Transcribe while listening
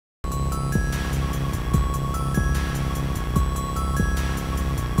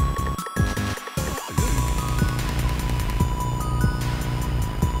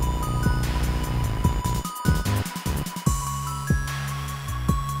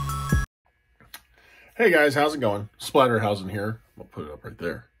Hey guys, how's it going? Splatterhausen here. I'll put it up right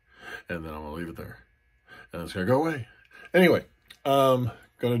there. And then I'm going to leave it there. And it's going to go away. Anyway, going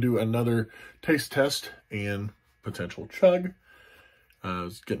to do another taste test and potential chug.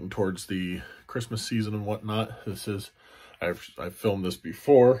 It's getting towards the Christmas season and whatnot. This is, I've filmed this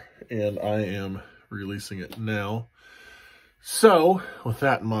before and I am releasing it now. So, with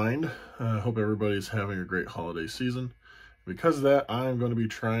that in mind, I hope everybody's having a great holiday season. Because of that, I'm going to be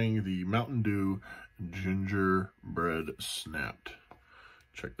trying the Mountain Dew Gingerbread Snapped.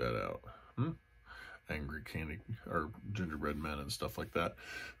 Check that out. Angry candy or gingerbread men and stuff like that.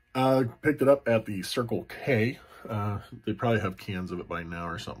 Picked it up at the Circle K. They probably have cans of it by now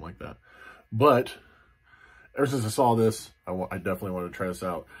or something like that. But ever since I saw this, I definitely want to try this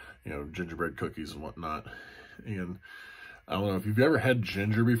out. You know, gingerbread cookies and whatnot. And I don't know if you've ever had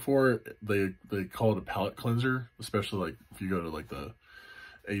ginger before. They call it a palate cleanser, especially like if you go to like the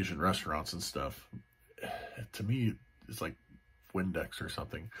Asian restaurants and stuff. To me, it's like Windex or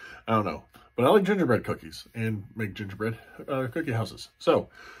something. I don't know. But I like gingerbread cookies and make gingerbread cookie houses. So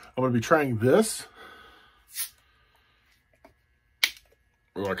I'm going to be trying this.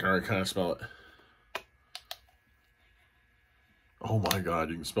 Oh, I can already kind of smell it. Oh my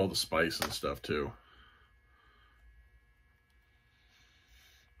God, you can smell the spice and stuff too.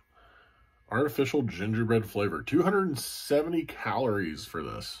 Artificial gingerbread flavor. 270 calories for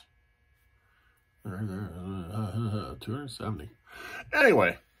this. 270.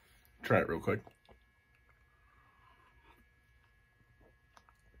 Anyway, try it real quick.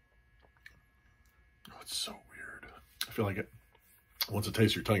 Oh, it's so weird. I feel like it. Once it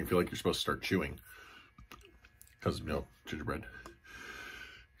tastes your tongue, you feel like you're supposed to start chewing. Because, you know, gingerbread.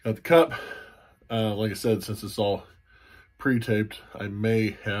 Got the cup. Like I said, since it's all pre-taped, I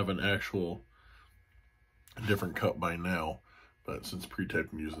may have an actual different cup by now, but since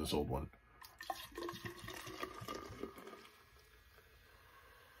pre-taped, I'm using this old one.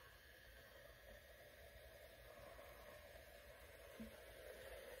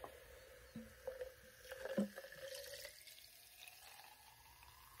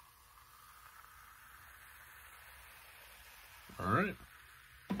 All right,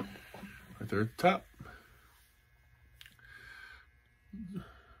 right there at the top.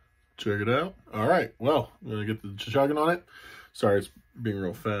 Check it out. All right. Well, I'm going to get the chugging on it. Sorry, it's being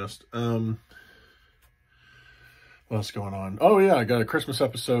real fast. What's going on? Oh, yeah. I got a Christmas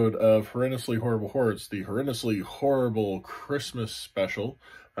episode of Horrendously Horrible Horror. It's the Horrendously Horrible Christmas special.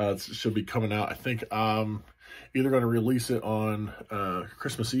 It should be coming out. I think I'm either going to release it on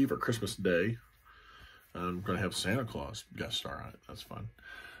Christmas Eve or Christmas Day. I'm going to have Santa Claus guest star on it. That's fun.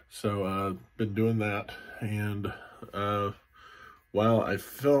 So, been doing that. And, while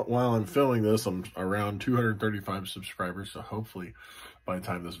I'm filming this, I'm around 235 subscribers, so hopefully by the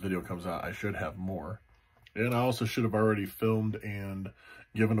time this video comes out, I should have more. And I also should have already filmed and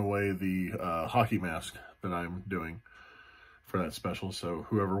given away the hockey mask that I'm doing for that special, so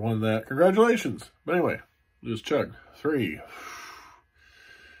whoever won that, congratulations! But anyway, just chug. 3,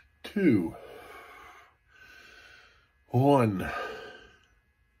 2, 1.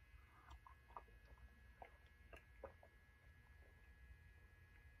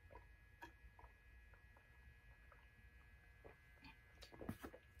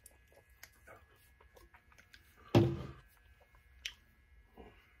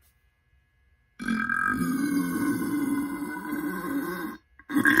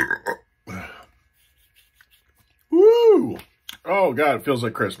 Woo! Oh God, it feels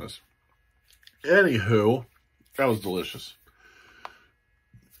like Christmas. Anywho, that was delicious.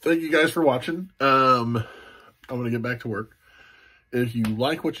 Thank you guys for watching. I'm going to get back to work. If you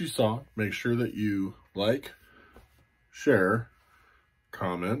like what you saw, make sure that you like, share,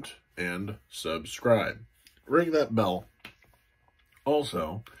 comment, and subscribe. Ring that bell.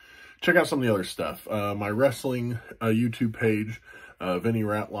 Also, check out some of the other stuff. My wrestling YouTube page, Vinny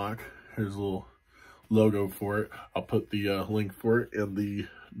Ratlock. Here's a little logo for it. I'll put the link for it in the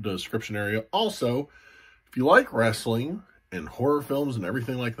description area. Also, if you like wrestling and horror films and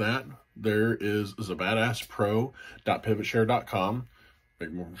everything like that, there is abadasspro.pivotshare.com. Make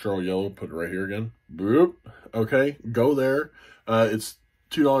sure yellow, put it right here again. Boop. Okay, go there. It's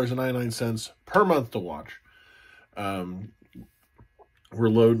 $2.99 per month to watch. We're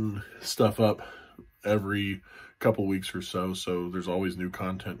loading stuff up every couple weeks or so, so there's always new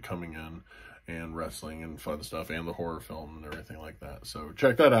content coming in, and wrestling and fun stuff, and the horror film and everything like that. So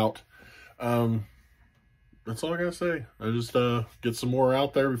check that out. That's all I gotta say. I just get some more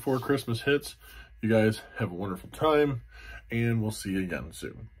out there before Christmas hits. You guys have a wonderful time, and we'll see you again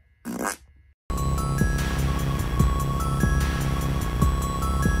soon.